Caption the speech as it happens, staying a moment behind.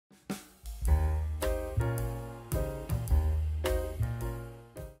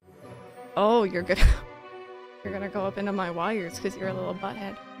Oh, you're gonna go up into my wires because you're a little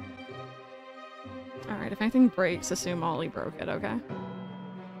butthead. Alright, if anything breaks, assume Ollie broke it, okay?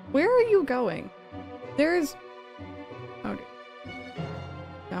 Where are you going? There's... Oh, dear.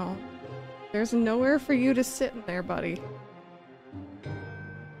 No. There's nowhere for you to sit in there, buddy.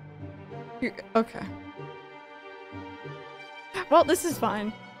 Okay. Well, this is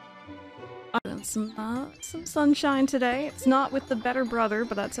fine. Some sunshine today. It's not with the better brother,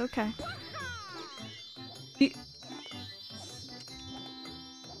 but that's okay.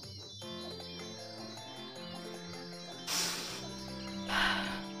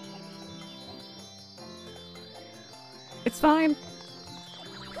 It's fine.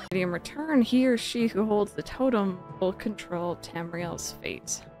 In return, he or she who holds the totem will control Tamriel's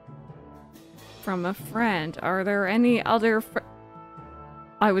fate. From a friend. Are there any other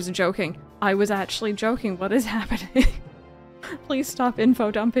I was joking. I was actually joking. What is happening? Please stop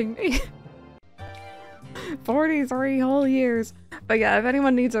info dumping me. 43 whole years. But yeah, if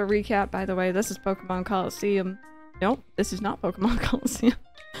anyone needs a recap, by the way, this is Pokemon Coliseum. Nope, this is not Pokemon Coliseum.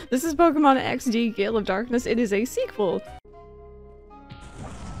 This is Pokemon XD Gale of Darkness. It is a sequel.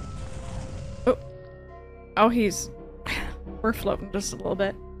 Oh. Oh, he's... We're floating just a little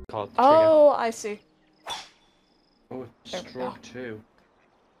bit. Oh, I see. Oh, straw too.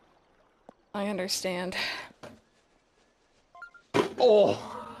 I understand. Oh!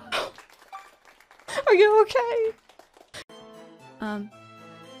 Are you okay?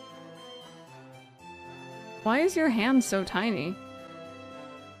 Why is your hand so tiny?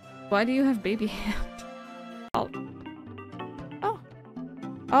 Why do you have baby hand? Oh. Oh.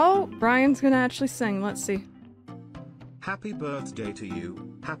 Oh, Brian's gonna actually sing. Let's see. Happy birthday to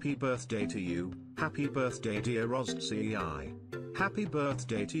you. Happy birthday to you. Happy birthday, dear RozCI. Happy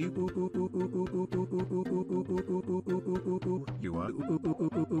birthday to you. You are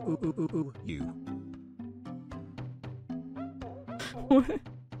you.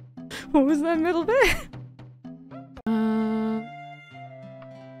 What was that middle bit?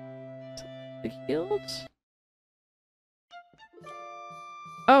 The healed?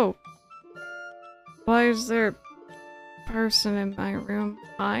 Oh. Why is there a person in my room?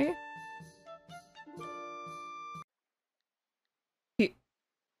 Hi?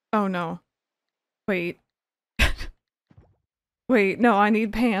 Oh no. Wait. Wait, no, I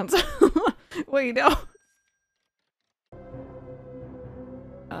need pants. Wait, no.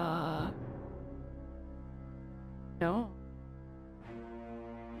 No.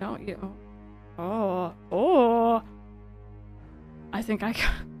 No, you. Oh. Oh. I think I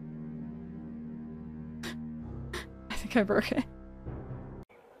got... I think I broke it.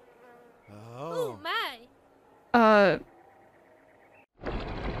 Oh my.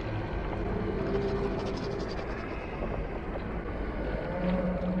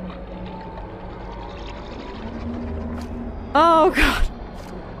 Oh god.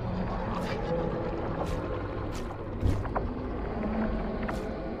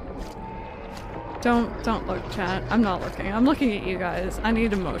 Don't look, chat. I'm not looking. I'm looking at you guys. I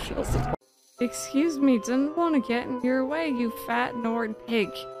need emotional support. Excuse me, didn't want to get in your way, you fat Nord pig.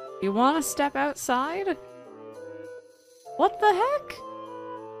 You want to step outside? What the heck?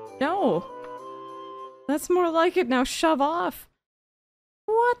 No. That's more like it. Now shove off.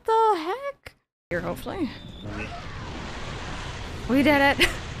 What the heck? Here, hopefully. We did it.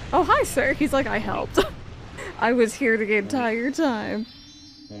 Oh, hi, sir. He's like, I helped. I was here the entire time.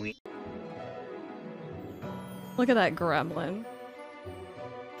 Look at that gremlin.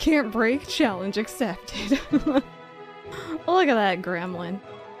 Can't break, challenge accepted. Look at that gremlin.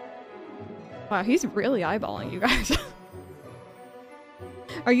 Wow, he's really eyeballing you guys.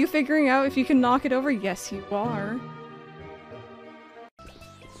 Are you figuring out if you can knock it over? Yes, you are.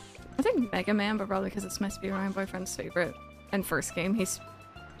 I think Mega Man, but probably because it's my speedrun boyfriend's favorite and first game. He's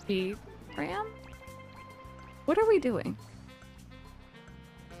speedran? What are we doing?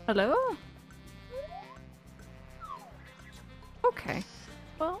 Hello? Okay.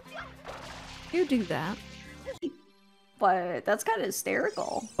 Well, you do that. But that's kind of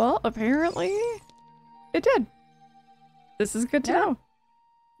hysterical. Well, apparently it did. This is good to know.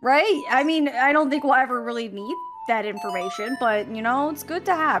 Right? I mean, I don't think we'll ever really need that information, but, you know, it's good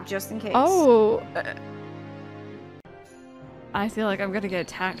to have just in case. Oh. I feel like I'm gonna get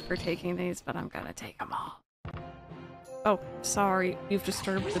attacked for taking these, but I'm gonna take them all. Oh, sorry. You've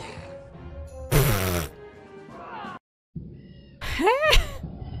disturbed the...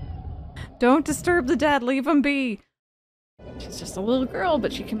 Don't disturb the dead, leave him be! She's just a little girl,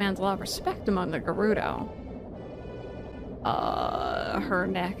 but she commands a lot of respect among the Gerudo. Her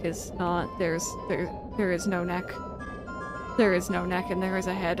neck is not... There is no neck. There is no neck and there is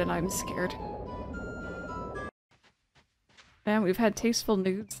a head and I'm scared. And we've had tasteful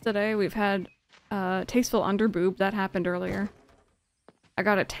nudes today. We've had tasteful underboob. That happened earlier. I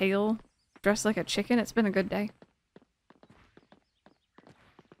got a tail dressed like a chicken. It's been a good day.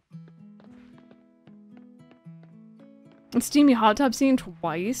 A steamy hot tub scene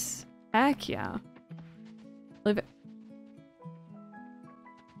twice? Heck yeah. Live it.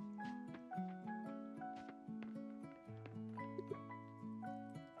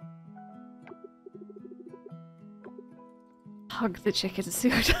 Hug the chicken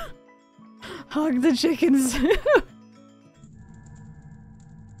suit. Hug the chicken suit.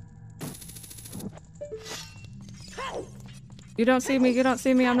 You don't see me, you don't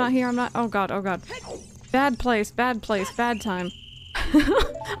see me, I'm not here, I'm not- oh god, oh god. Bad place, bad time.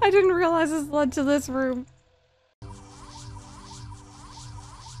 I didn't realize this led to this room.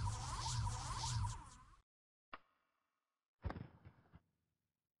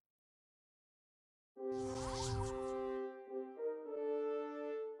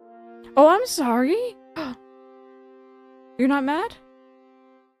 Oh, I'm sorry? You're not mad?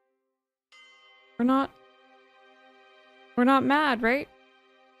 We're not mad, right?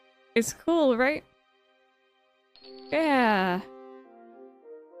 It's cool, right? Yeah.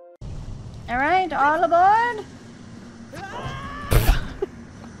 Alright, all aboard!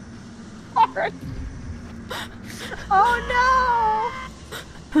 Oh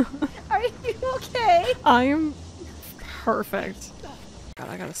no! Are you okay? I am perfect. God,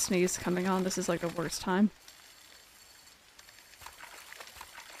 I got a sneeze coming on. This is like the worst time.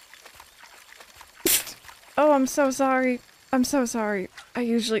 Oh, I'm so sorry. I'm so sorry. I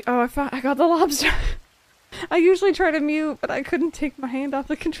usually- oh, I got the lobster. I usually try to mute, but I couldn't take my hand off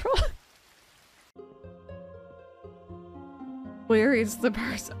the controller. Where is the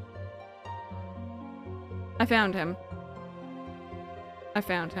person? I found him. I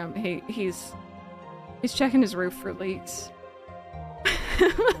found him. He's checking his roof for leaks.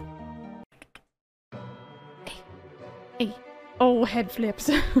 Hey. Oh, head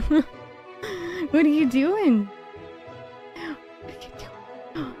flips. What are you doing?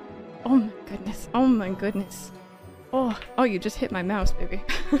 Oh my goodness. Oh my goodness. Oh, you just hit my mouse, baby.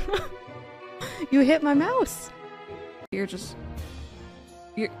 You hit my mouse. You're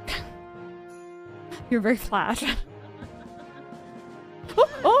very flat.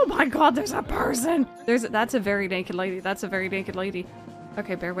 Oh my god, there's a person! That's a very naked lady. That's a very naked lady.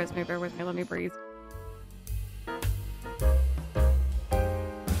 Okay, bear with me, let me breathe.